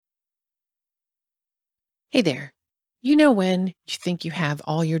Hey there. You know when you think you have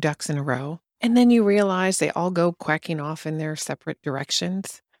all your ducks in a row, and then you realize they all go quacking off in their separate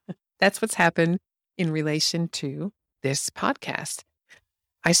directions? That's what's happened in relation to this podcast.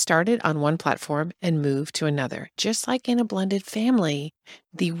 I started on one platform and moved to another. Just like in a blended family,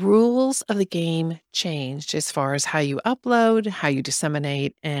 the rules of the game changed as far as how you upload, how you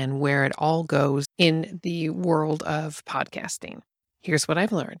disseminate, and where it all goes in the world of podcasting. Here's what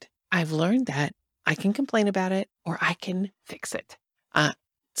I've learned. I've learned that I can complain about it or I can fix it.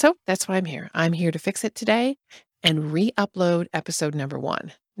 So that's why I'm here. I'm here to fix it today and re-upload episode number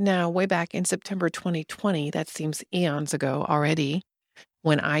 1. Now, way back in September 2020, that seems eons ago already,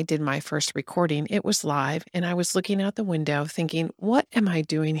 when I did my first recording, it was live and I was looking out the window thinking, what am I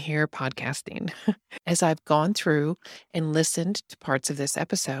doing here podcasting? As I've gone through and listened to parts of this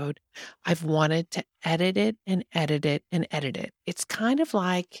episode, I've wanted to edit it and edit it and edit it. It's kind of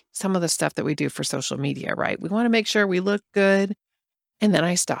like some of the stuff that we do for social media, right? We want to make sure we look good. And then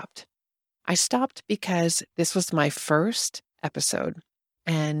I stopped. I stopped because this was my first episode.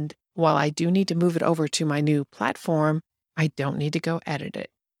 And while I do need to move it over to my new platform, I don't need to go edit it.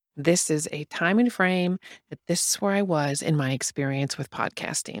 This is a time and frame that this is where I was in my experience with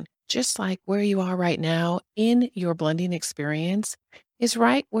podcasting. Just like where you are right now in your blending experience is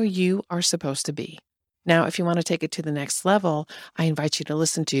right where you are supposed to be. Now, if you want to take it to the next level, I invite you to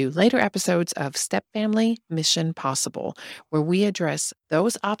listen to later episodes of Step Family Mission Possible, where we address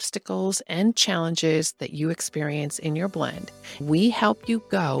those obstacles and challenges that you experience in your blend. We help you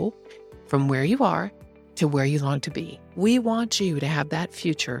go from where you are to where you long to be. We want you to have that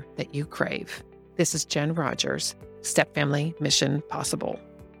future that you crave. This is Jen Rogers, Step Family Mission Possible.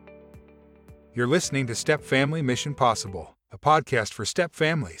 You're listening to Step Family Mission Possible, a podcast for step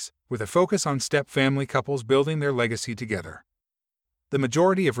families, with a focus on step family couples building their legacy together. The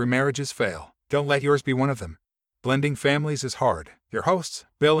majority of remarriages fail. Don't let yours be one of them. Blending families is hard. Your hosts,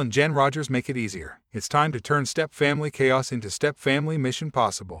 Bill and Jen Rogers, make it easier. It's time to turn step family chaos into Step Family Mission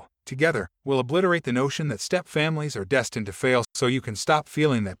Possible. Together, we'll obliterate the notion that step families are destined to fail so you can stop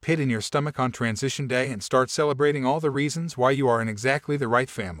feeling that pit in your stomach on transition day and start celebrating all the reasons why you are in exactly the right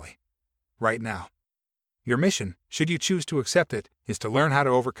family. Right now. Your mission, should you choose to accept it, is to learn how to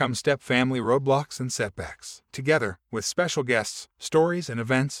overcome step family roadblocks and setbacks. Together, with special guests, stories, and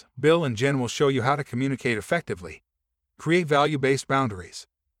events, Bill and Jen will show you how to communicate effectively, create value-based boundaries,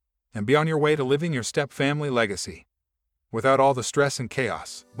 and be on your way to living your step family legacy. Without all the stress and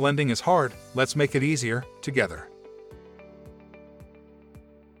chaos, blending is hard. Let's make it easier, together.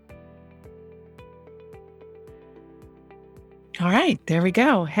 All right, there we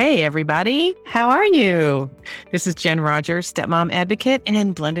go. Hey, everybody. How are you? This is Jen Rogers, stepmom advocate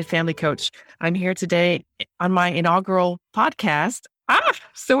and blended family coach. I'm here today on my inaugural podcast.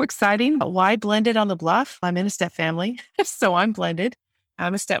 So exciting. Why Blended on the Bluff? I'm in a step family, so I'm blended.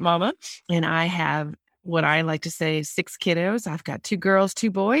 I'm a stepmama, and I have what I like to say 6 kiddos. I've got 2 girls, 2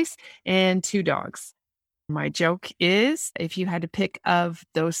 boys, and 2 dogs. My joke is, if you had to pick of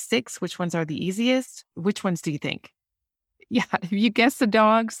those 6, which ones are the easiest? Which ones do you think? Yeah, if you guess the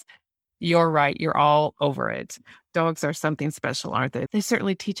dogs, you're right. You're all over it. Dogs are something special, aren't they? They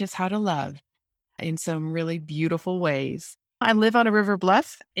certainly teach us how to love in some really beautiful ways. I live on a river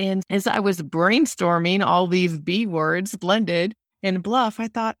bluff, and as I was brainstorming all these B words, blended and bluff, I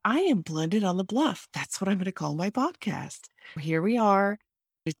thought, I am blended on the bluff. That's what I'm going to call my podcast. Here we are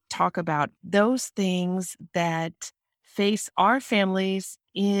to talk about those things that face our families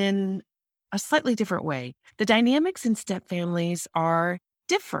in a slightly different way. The dynamics in step families are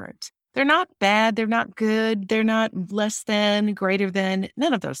different. They're not bad. They're not good. They're not less than, greater than,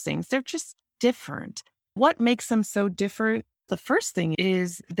 none of those things. They're just different. What makes them so different? The first thing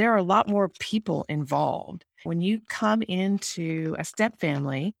is there are a lot more people involved. When you come into a step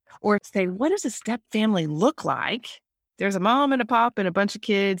family, or say, what does a step family look like? There's a mom and a pop and a bunch of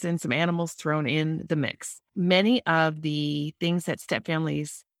kids and some animals thrown in the mix. Many of the things that step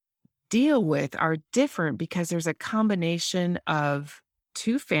families deal with are different because there's a combination of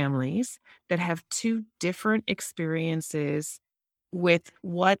 2 families that have 2 different experiences with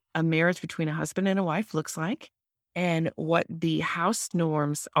what a marriage between a husband and a wife looks like, and what the house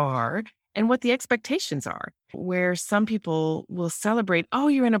norms are, and what the expectations are. Where some people will celebrate, oh,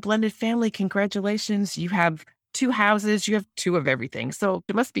 you're in a blended family, congratulations, you have 2 houses, you have 2 of everything, so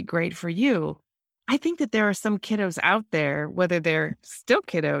it must be great for you. I think that there are some kiddos out there, whether they're still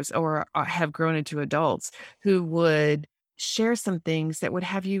kiddos or have grown into adults, who would share some things that would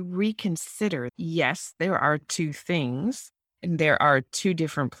have you reconsider. Yes, there are 2 things, And there are two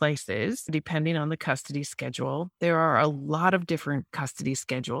different places depending on the custody schedule. There are a lot of different custody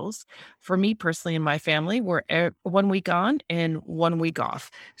schedules. For me personally and my family, we're 1 week on and 1 week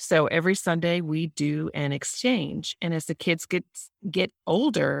off. So every Sunday we do an exchange. And as the kids get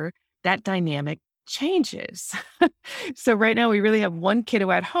older, that dynamic changes. So right now we really have one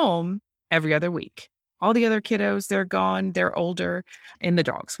kiddo at home every other week. All the other kiddos, they're gone, they're older, and the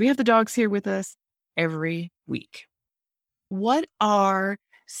dogs. We have the dogs here with us every week. What are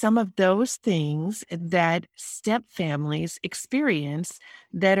some of those things that step families experience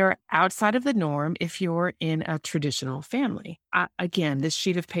that are outside of the norm if you're in a traditional family? Again, this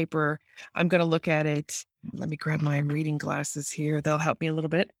sheet of paper, I'm going to look at it. Let me grab my reading glasses here. They'll help me a little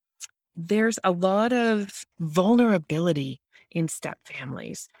bit. There's a lot of vulnerability in step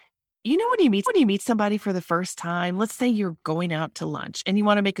families. You know, when you meet somebody for the first time, let's say you're going out to lunch and you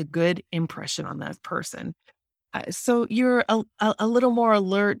want to make a good impression on that person. So you're a little more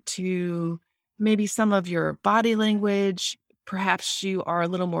alert to maybe some of your body language. Perhaps you are a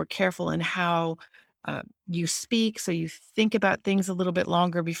little more careful in how you speak. So you think about things a little bit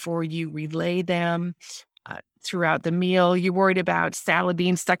longer before you relay them throughout the meal. You're worried about salad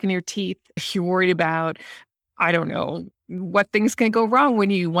being stuck in your teeth. You're worried about, I don't know, what things can go wrong when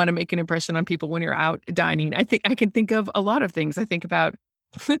you want to make an impression on people when you're out dining. I think I can think of a lot of things. I think about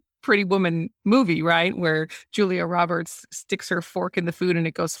Pretty Woman movie, right? Where Julia Roberts sticks her fork in the food and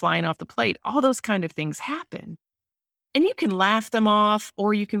it goes flying off the plate. All those kind of things happen. And you can laugh them off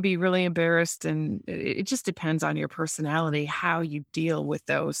or you can be really embarrassed. And it just depends on your personality, how you deal with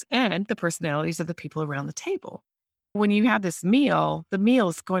those and the personalities of the people around the table. When you have this meal, the meal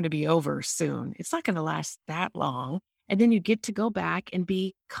is going to be over soon. It's not going to last that long. And then you get to go back and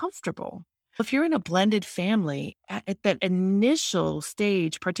be comfortable. If you're in a blended family, at that initial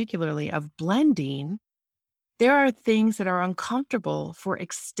stage, particularly of blending, there are things that are uncomfortable for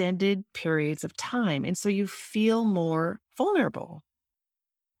extended periods of time. And so you feel more vulnerable.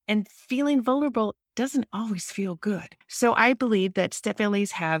 And feeling vulnerable doesn't always feel good. So I believe that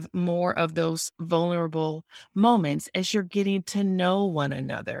stepfamilies have more of those vulnerable moments as you're getting to know one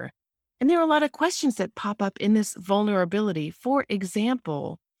another. And there are a lot of questions that pop up in this vulnerability. For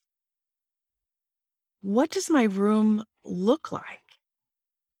example, what does my room look like?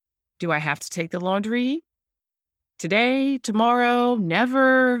 Do I have to take the laundry today, tomorrow,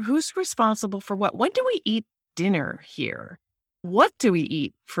 never? Who's responsible for what? When do we eat dinner here? What do we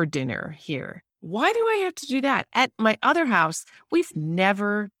eat for dinner here? Why do I have to do that? At my other house, we've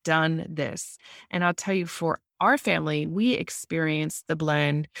never done this. And I'll tell you, for our family, we experienced the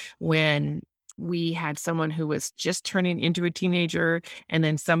blend when we had someone who was just turning into a teenager and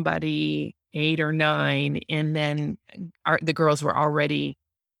then somebody 8 or 9. And then the girls were already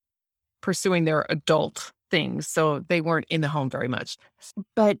pursuing their adult things. So they weren't in the home very much.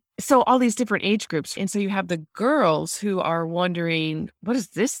 But so all these different age groups. And so you have the girls who are wondering, what does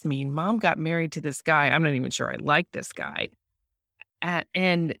this mean? Mom got married to this guy. I'm not even sure I like this guy.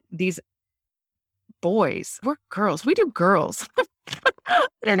 And these boys, we're girls. We do girls.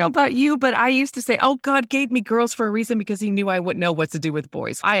 I don't know about you, but I used to say, oh, God gave me girls for a reason because he knew I wouldn't know what to do with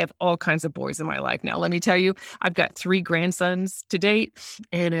boys. I have all kinds of boys in my life now. Let me tell you, I've got 3 grandsons to date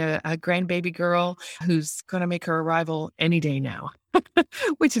and a grandbaby girl who's going to make her arrival any day now,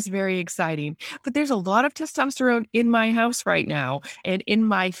 which is very exciting. But there's a lot of testosterone in my house right now and in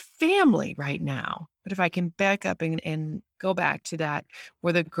my family right now. But if I can back up and go back to that,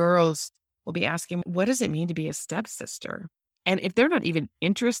 where the girls will be asking, what does it mean to be a stepsister? And if they're not even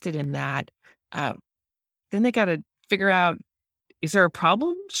interested in that, then they got to figure out, is there a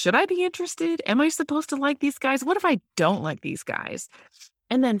problem? Should I be interested? Am I supposed to like these guys? What if I don't like these guys?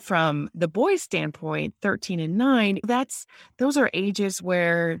 And then from the boys' standpoint, 13 and 9, those are ages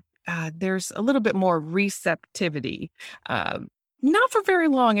where there's a little bit more receptivity. Not for very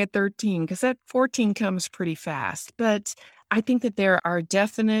long at 13, because at 14 comes pretty fast. But I think that there are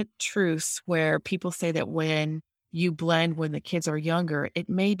definite truths where people say that when you blend when the kids are younger, it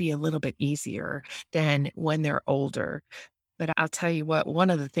may be a little bit easier than when they're older. But I'll tell you what, one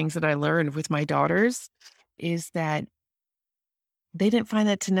of the things that I learned with my daughters is that they didn't find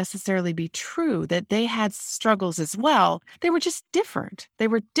that to necessarily be true, that they had struggles as well. They were just different. They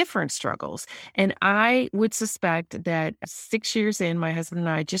were different struggles. And I would suspect that 6 years in, my husband and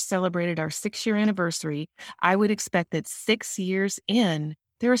I just celebrated our 6-year anniversary. I would expect that 6 years in,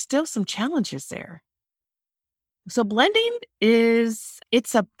 there are still some challenges there. So blending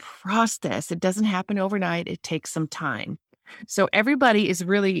it's a process. It doesn't happen overnight. It takes some time. So everybody is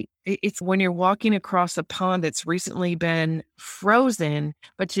it's when you're walking across a pond that's recently been frozen,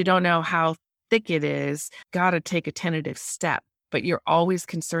 but you don't know how thick it is, got to take a tentative step. But you're always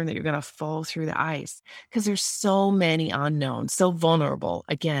concerned that you're going to fall through the ice because there's so many unknowns, so vulnerable.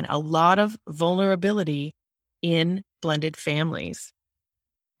 Again, a lot of vulnerability in blended families.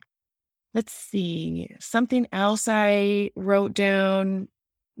 Let's see. Something else I wrote down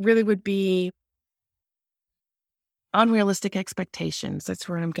really would be unrealistic expectations. That's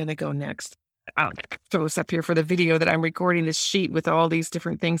where I'm going to go next. I'll throw this up here for the video that I'm recording, this sheet with all these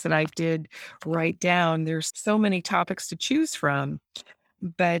different things that I did write down. There's so many topics to choose from,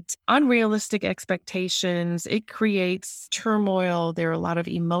 but unrealistic expectations, it creates turmoil. There are a lot of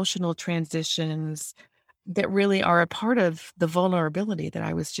emotional transitions that really are a part of the vulnerability that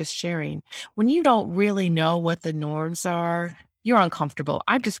I was just sharing. When you don't really know what the norms are, you're uncomfortable.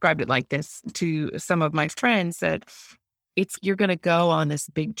 I've described it like this to some of my friends that you're going to go on this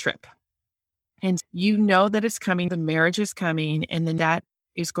big trip and you know that it's coming, the marriage is coming, and then that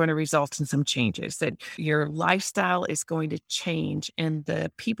is going to result in some changes, that your lifestyle is going to change and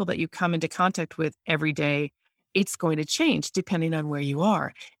the people that you come into contact with every day, it's going to change depending on where you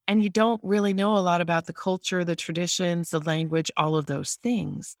are. And you don't really know a lot about the culture, the traditions, the language, all of those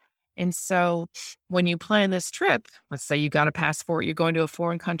things. And so when you plan this trip, let's say you got a passport, you're going to a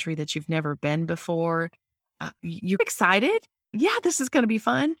foreign country that you've never been before, you're excited. Yeah, this is going to be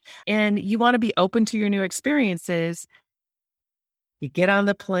fun. And you want to be open to your new experiences. You get on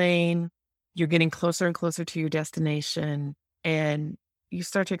the plane, you're getting closer and closer to your destination, and you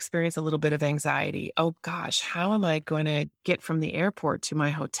start to experience a little bit of anxiety. Oh gosh, how am I going to get from the airport to my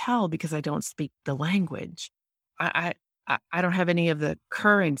hotel because I don't speak the language? I don't have any of the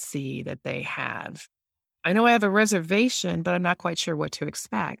currency that they have. I know I have a reservation, but I'm not quite sure what to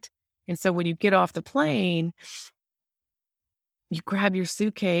expect. And so when you get off the plane, you grab your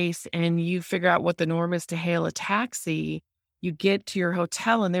suitcase and you figure out what the norm is to hail a taxi. You get to your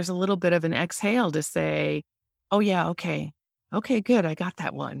hotel and there's a little bit of an exhale to say, oh yeah, okay, good. I got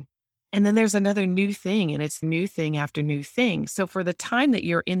that one. And then there's another new thing, and it's new thing after new thing. So for the time that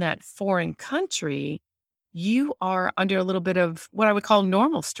you're in that foreign country, you are under a little bit of what I would call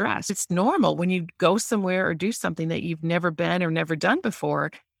normal stress. It's normal when you go somewhere or do something that you've never been or never done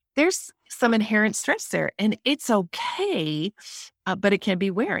before. There's some inherent stress there, and it's okay, but it can be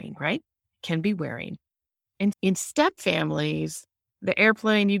wearing, right? Can be wearing. And in step families, the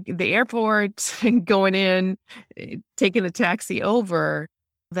airport, going in, taking the taxi over,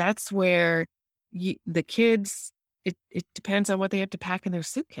 that's where the kids, it depends on what they have to pack in their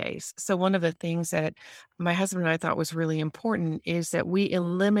suitcase. So one of the things that my husband and I thought was really important is that we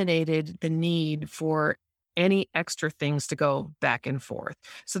eliminated the need for any extra things to go back and forth.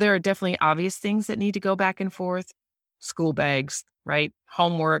 So there are definitely obvious things that need to go back and forth. School bags, right?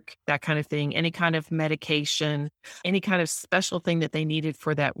 Homework, that kind of thing, any kind of medication, any kind of special thing that they needed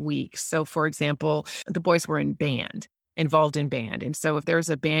for that week. So for example, the boys were involved in band. And so if there's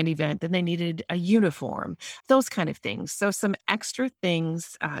a band event, then they needed a uniform, those kind of things. So some extra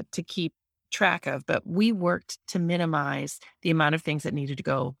things to keep track of, but we worked to minimize the amount of things that needed to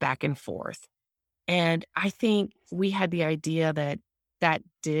go back and forth. And I think we had the idea that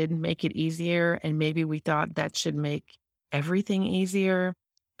did make it easier. And maybe we thought that should make everything easier.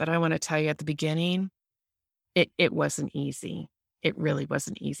 But I want to tell you at the beginning, it wasn't easy. It really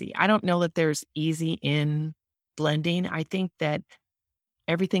wasn't easy. I don't know that there's easy in blending. I think that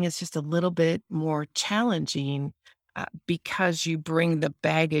everything is just a little bit more challenging because you bring the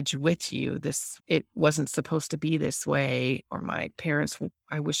baggage with you. It wasn't supposed to be this way, or my parents,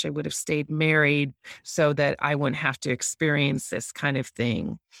 I wish I would have stayed married so that I wouldn't have to experience this kind of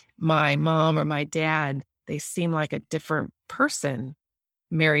thing. My mom or my dad, they seem like a different person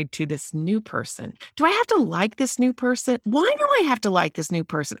married to this new person. Do I have to like this new person? Why do I have to like this new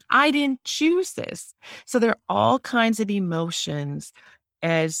person? I didn't choose this. So there are all kinds of emotions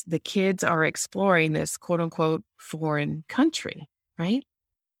as the kids are exploring this quote unquote foreign country, right?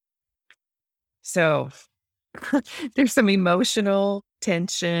 So there's some emotional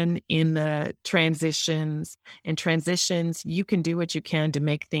tension in the transitions. And transitions, you can do what you can to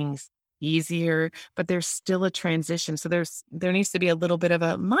make things easier, but there's still a transition. So there needs to be a little bit of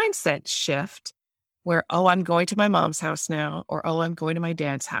a mindset shift where, oh, I'm going to my mom's house now, or, oh, I'm going to my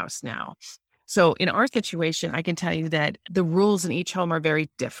dad's house now. So in our situation, I can tell you that the rules in each home are very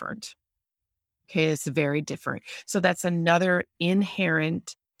different. Okay, it's very different. So that's another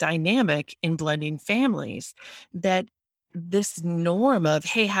inherent dynamic in blending families, that this norm of,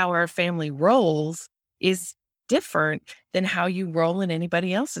 hey, how our family rolls is different than how you roll in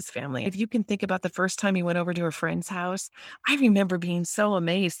anybody else's family. If you can think about the first time you went over to a friend's house, I remember being so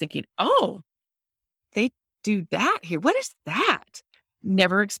amazed thinking, oh, they do that here. What is that?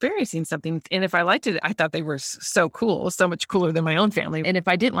 never experiencing something. And if I liked it, I thought they were so cool, so much cooler than my own family. And if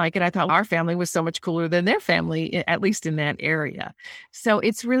I didn't like it, I thought our family was so much cooler than their family, at least in that area. So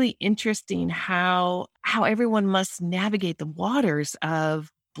it's really interesting how everyone must navigate the waters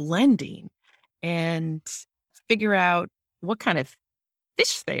of blending and figure out what kind of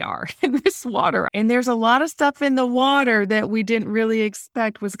fish they are in this water. And there's a lot of stuff in the water that we didn't really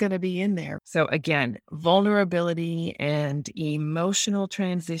expect was going to be in there. So again, vulnerability and emotional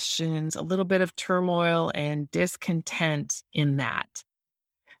transitions, a little bit of turmoil and discontent in that.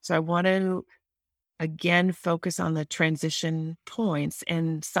 So I want to again focus on the transition points,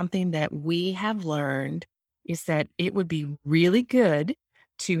 and something that we have learned is that it would be really good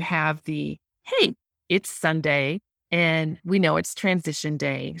to have hey, it's Sunday and we know it's transition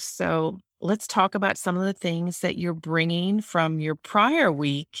day. So let's talk about some of the things that you're bringing from your prior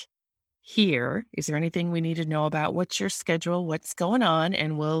week here. Is there anything we need to know about? What's your schedule? What's going on?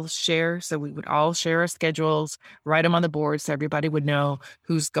 And we'll share. So we would all share our schedules, write them on the board so everybody would know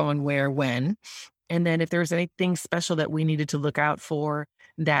who's going where, when. And then if there's anything special that we needed to look out for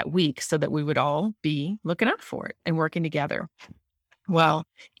that week, so that we would all be looking out for it and working together. Well,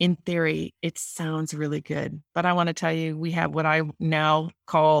 in theory, it sounds really good, but I want to tell you, we have what I now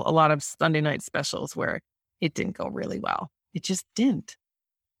call a lot of Sunday night specials where it didn't go really well. It just didn't.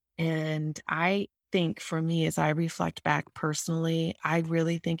 And I think for me, as I reflect back personally, I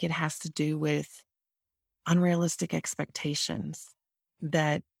really think it has to do with unrealistic expectations,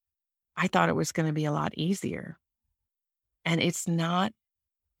 that I thought it was going to be a lot easier. And it's not,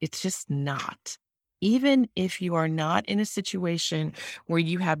 it's just not. Even if you are not in a situation where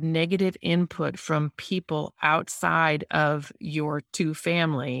you have negative input from people outside of your two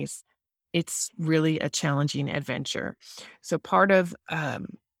families, it's really a challenging adventure. So part of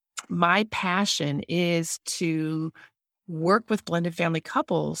my passion is to work with blended family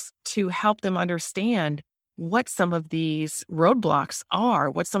couples to help them understand what some of these roadblocks are,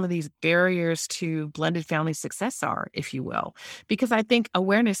 what some of these barriers to blended family success are, if you will. Because I think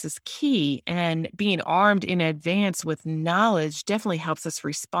awareness is key, and being armed in advance with knowledge definitely helps us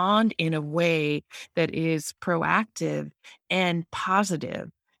respond in a way that is proactive and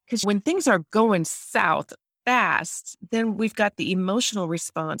positive. Because when things are going south fast, then we've got the emotional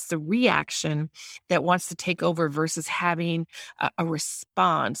response, the reaction that wants to take over versus having a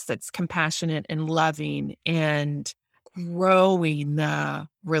response that's compassionate and loving and growing the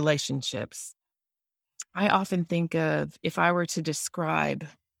relationships. I often think of, if I were to describe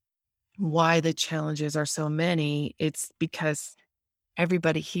why the challenges are so many, it's because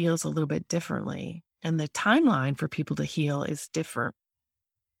everybody heals a little bit differently, and the timeline for people to heal is different.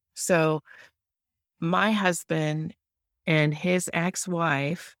 So my husband and his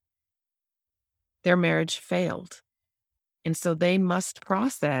ex-wife, their marriage failed. And so they must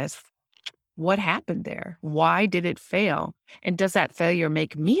process what happened there. Why did it fail? And does that failure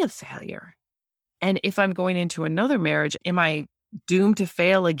make me a failure? And if I'm going into another marriage, am I doomed to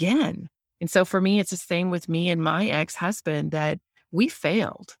fail again? And so for me, it's the same with me and my ex-husband, that we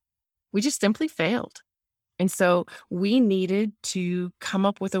failed. We just simply failed. And so we needed to come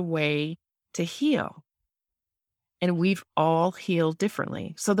up with a way to heal. And we've all healed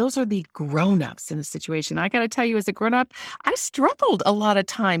differently. So those are the grown-ups in the situation. I got to tell you, as a grown-up, I struggled a lot of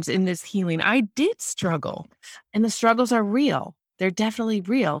times in this healing. I did struggle, and the struggles are real. They're definitely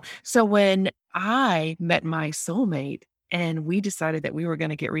real. So when I met my soulmate and we decided that we were going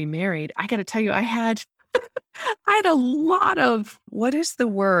to get remarried, I got to tell you, I had a lot of, what is the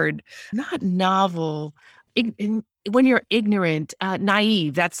word? Not novel. When you're ignorant,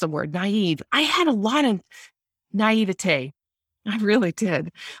 naive, that's the word, naive. I had a lot of naivete. I really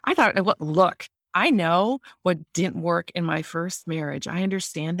did. I thought, well, look, I know what didn't work in my first marriage. I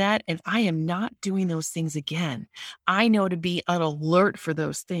understand that. And I am not doing those things again. I know to be on alert for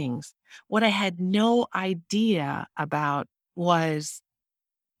those things. What I had no idea about was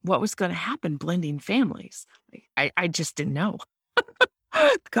what was going to happen blending families. I just didn't know.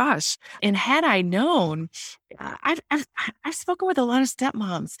 Gosh. And had I known, I've spoken with a lot of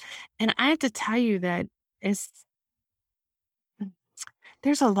stepmoms, and I have to tell you that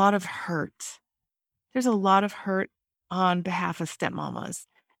there's a lot of hurt. There's a lot of hurt on behalf of stepmamas.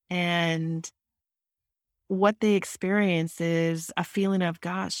 And what they experience is a feeling of,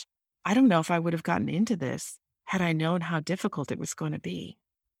 gosh, I don't know if I would have gotten into this had I known how difficult it was going to be.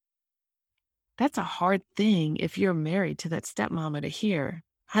 That's a hard thing if you're married to that stepmama to hear.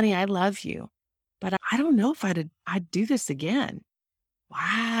 Honey, I love you, but I don't know if I'd do this again.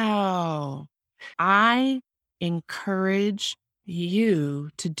 Wow. I encourage you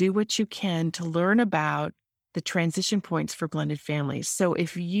to do what you can to learn about the transition points for blended families. So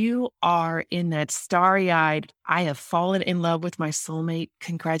if you are in that starry-eyed, I have fallen in love with my soulmate,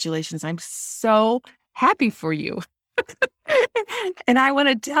 congratulations. I'm so happy for you. And I want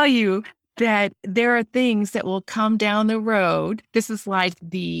to tell you that there are things that will come down the road. This is like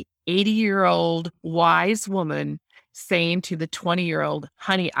the 80-year-old wise woman saying to the 20-year-old,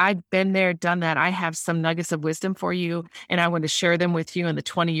 honey, I've been there, done that. I have some nuggets of wisdom for you, and I want to share them with you. And the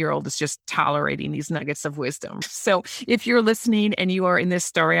 20-year-old is just tolerating these nuggets of wisdom. So if you're listening and you are in this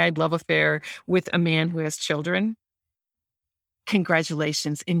starry-eyed love affair with a man who has children,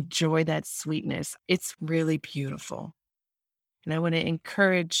 congratulations. Enjoy that sweetness. It's really beautiful. And I want to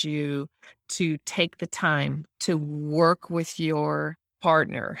encourage you to take the time to work with your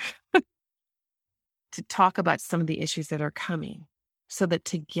partner to talk about some of the issues that are coming so that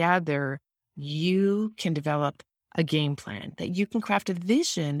together you can develop a game plan, that you can craft a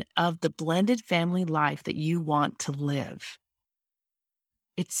vision of the blended family life that you want to live.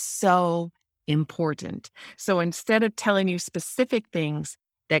 It's so important. So instead of telling you specific things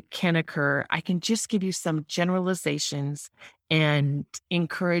that can occur, I can just give you some generalizations and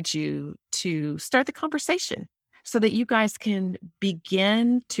encourage you to start the conversation so that you guys can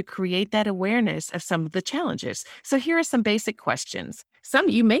begin to create that awareness of some of the challenges. So here are some basic questions. Some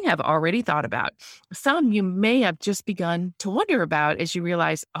you may have already thought about. Some you may have just begun to wonder about as you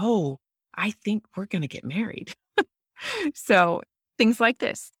realize, oh, I think we're going to get married. So things like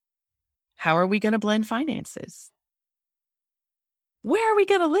this. How are we going to blend finances? Where are we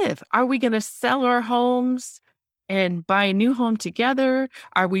going to live? Are we going to sell our homes and buy a new home together?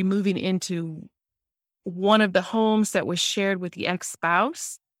 Are we moving into one of the homes that was shared with the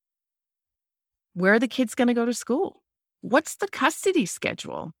ex-spouse? Where are the kids going to go to school? What's the custody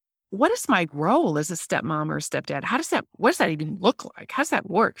schedule? What is my role as a stepmom or a stepdad? What does that even look like? How does that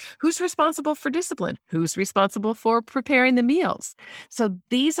work? Who's responsible for discipline? Who's responsible for preparing the meals? So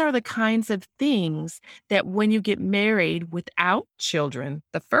these are the kinds of things that when you get married without children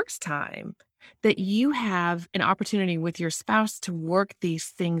the first time, that you have an opportunity with your spouse to work these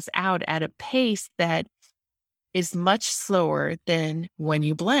things out at a pace that is much slower than when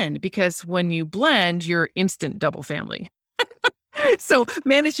you blend, because when you blend, you're instant double family. So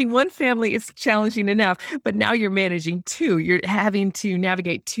managing one family is challenging enough, but now you're managing two. You're having to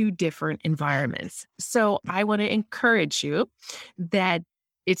navigate two different environments. So I want to encourage you that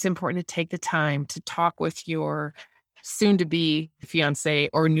it's important to take the time to talk with your soon-to-be fiance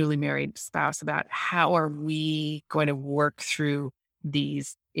or newly married spouse about how are we going to work through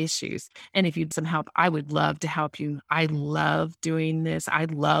these issues. And if you need some help, I would love to help you. I love doing this. I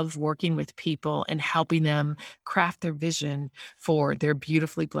love working with people and helping them craft their vision for their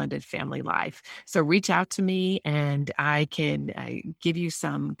beautifully blended family life. So reach out to me and I can give you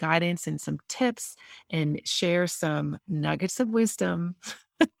some guidance and some tips and share some nuggets of wisdom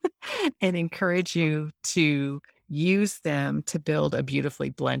and encourage you to use them to build a beautifully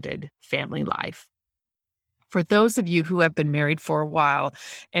blended family life. For those of you who have been married for a while,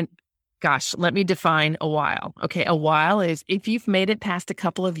 and gosh, let me define a while. Okay, a while is if you've made it past a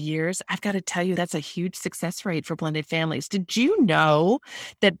couple of years, I've got to tell you that's a huge success rate for blended families. Did you know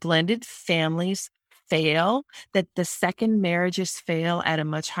that blended families fail, that the second marriages fail at a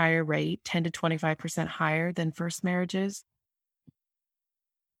much higher rate, 10 to 25% higher than first marriages?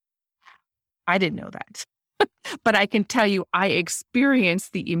 I didn't know that. But I can tell you, I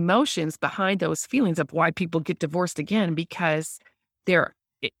experienced the emotions behind those feelings of why people get divorced again, because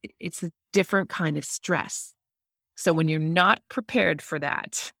it's a different kind of stress. So when you're not prepared for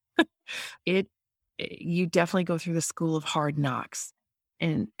that, you definitely go through the school of hard knocks.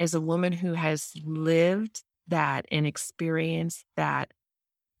 And as a woman who has lived that and experienced that,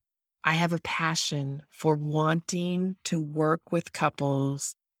 I have a passion for wanting to work with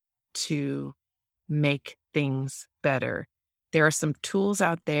couples to make things better. There are some tools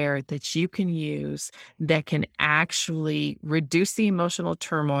out there that you can use that can actually reduce the emotional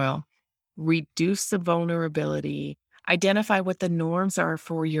turmoil, reduce the vulnerability, identify what the norms are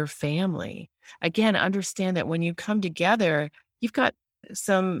for your family. Again, understand that when you come together, you've got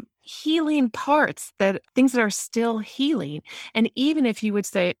some healing parts, things that are still healing. And even if you would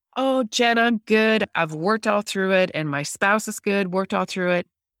say, oh, Jen, I'm good. I've worked all through it and my spouse is good, worked all through it.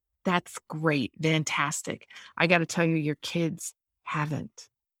 That's great. Fantastic. I got to tell you, your kids haven't.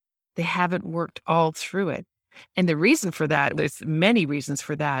 They haven't worked all through it. And the reason for that, there's many reasons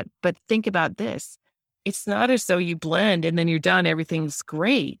for that, but think about this. It's not as though you blend and then you're done, everything's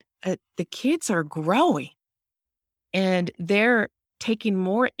great. The kids are growing and they're taking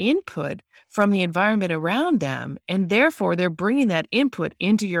more input from the environment around them. And therefore, they're bringing that input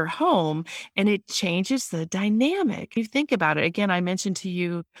into your home and it changes the dynamic. You think about it. Again, I mentioned to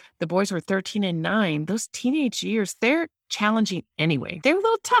you, the boys were 13 and 9. Those teenage years, they're challenging anyway. They're a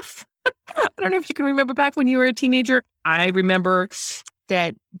little tough. I don't know if you can remember back when you were a teenager. I remember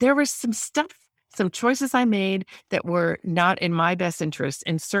that there was some stuff, some choices I made that were not in my best interest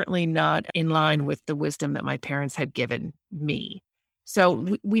and certainly not in line with the wisdom that my parents had given me.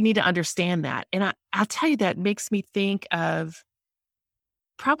 So we need to understand that. And I'll tell you, that makes me think of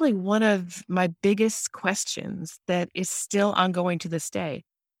probably one of my biggest questions that is still ongoing to this day.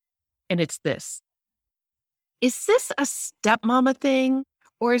 And it's this: is this a stepmama thing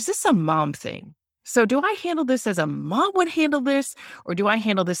or is this a mom thing? So do I handle this as a mom would handle this, or do I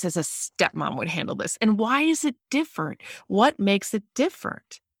handle this as a stepmom would handle this? And why is it different? What makes it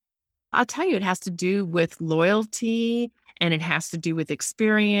different? I'll tell you, it has to do with loyalty, and it has to do with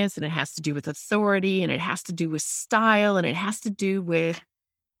experience, and it has to do with authority, and it has to do with style, and it has to do with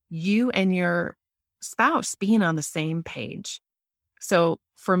you and your spouse being on the same page. So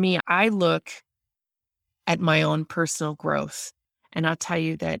for me, I look at my own personal growth, and I'll tell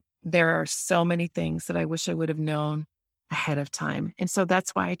you that there are so many things that I wish I would have known ahead of time. And so that's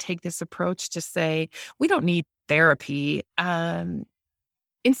why I take this approach to say, we don't need therapy. In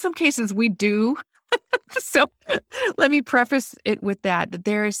some cases we do. So let me preface it with that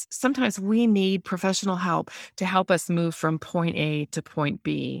there's sometimes we need professional help to help us move from point A to point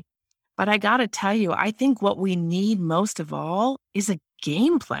B. But I got to tell you, I think what we need most of all is a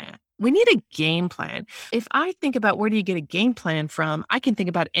game plan. We need a game plan. If I think about where do you get a game plan from, I can think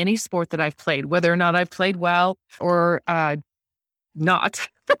about any sport that I've played, whether or not I've played well or not.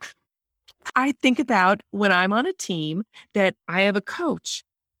 I think about when I'm on a team that I have a coach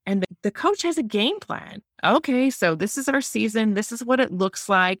and the coach has a game plan. Okay, so this is our season. This is what it looks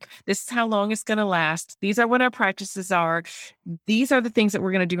like. This is how long it's going to last. These are what our practices are. These are the things that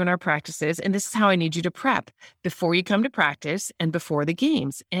we're going to do in our practices. And this is how I need you to prep before you come to practice and before the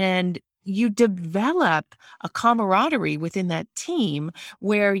games. And you develop a camaraderie within that team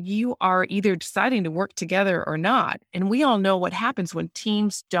where you are either deciding to work together or not. And we all know what happens when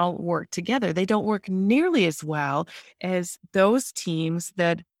teams don't work together. They don't work nearly as well as those teams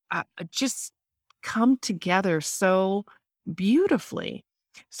that just come together so beautifully.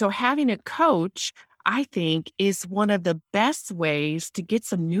 So having a coach, I think, is one of the best ways to get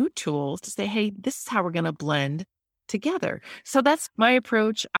some new tools to say, hey, this is how we're going to blend together. So that's my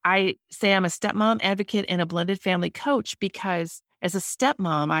approach. I say I'm a stepmom advocate and a blended family coach because as a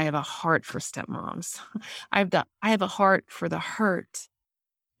stepmom, I have a heart for stepmoms. I have a heart for the hurt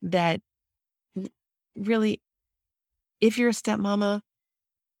that really, if you're a stepmama,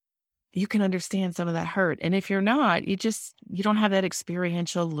 you can understand some of that hurt. And if you're not, you don't have that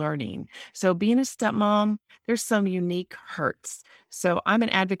experiential learning. So being a stepmom, there's some unique hurts. So I'm an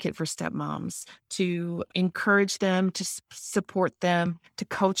advocate for stepmoms to encourage them, to support them, to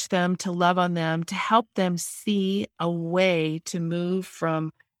coach them, to love on them, to help them see a way to move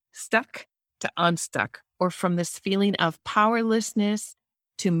from stuck to unstuck, or from this feeling of powerlessness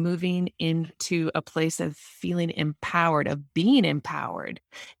to moving into a place of feeling empowered, of being empowered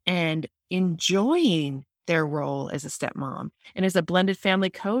and enjoying their role as a stepmom. And as a blended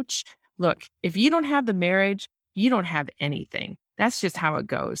family coach, look, if you don't have the marriage, you don't have anything. That's just how it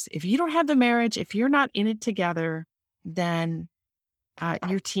goes. If you don't have the marriage, if you're not in it together, then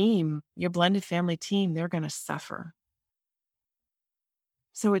your team, your blended family team, they're going to suffer.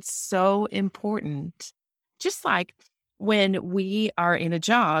 So it's so important. Just like when we are in a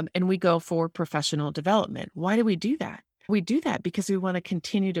job and we go for professional development. Why do we do that? We do that because we want to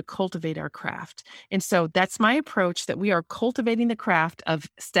continue to cultivate our craft. And so that's my approach, that we are cultivating the craft of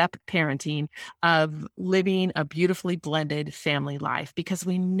step parenting, of living a beautifully blended family life, because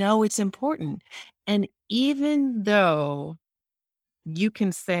we know it's important. And even though you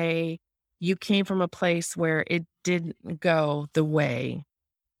can say you came from a place where it didn't go the way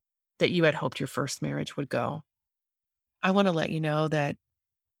that you had hoped your first marriage would go, I want to let you know that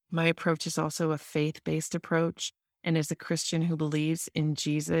my approach is also a faith-based approach. And as a Christian who believes in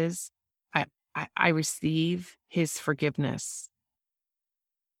Jesus, I receive his forgiveness.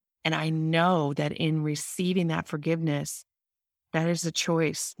 And I know that in receiving that forgiveness, that is a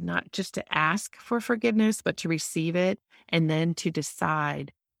choice, not just to ask for forgiveness, but to receive it and then to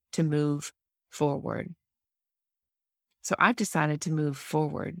decide to move forward. So I've decided to move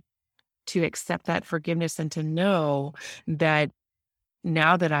forward, to accept that forgiveness and to know that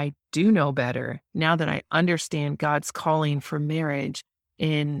now that I do know better, now that I understand God's calling for marriage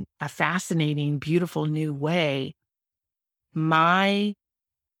in a fascinating, beautiful new way, my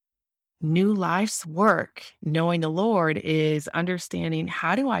new life's work, knowing the Lord, is understanding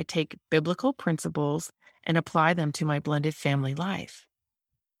how do I take biblical principles and apply them to my blended family life.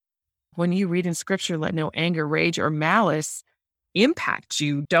 When you read in scripture, let no anger, rage, or malice impact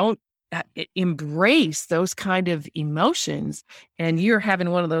you. Don't embrace those kind of emotions. And you're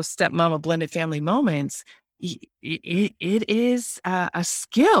having one of those stepmama blended family moments. It is a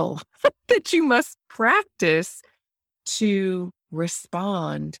skill that you must practice to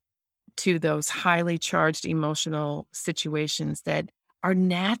respond to those highly charged emotional situations that are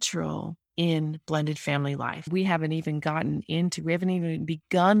natural in blended family life. We haven't even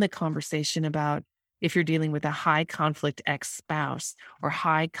begun the conversation about if you're dealing with a high conflict ex-spouse or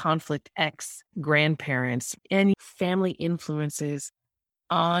high conflict ex-grandparents and family influences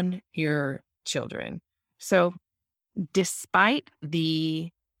on your children. So despite the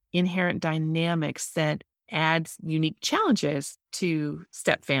inherent dynamics that adds unique challenges to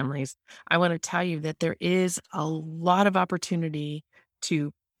step families, I want to tell you that there is a lot of opportunity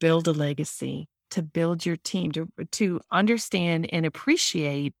to build a legacy, to build your team, to understand and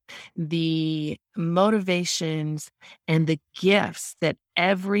appreciate the motivations and the gifts that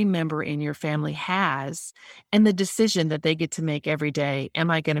every member in your family has, and the decision that they get to make every day. Am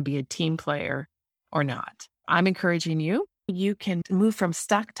I going to be a team player or not? I'm encouraging you. You can move from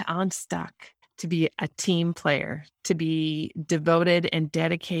stuck to unstuck, to be a team player, to be devoted and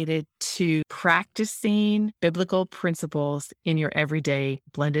dedicated to practicing biblical principles in your everyday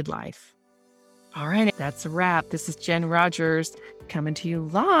blended life. All right, that's a wrap. This is Jen Rogers coming to you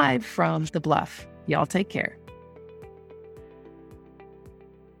live from The Bluff. Y'all take care.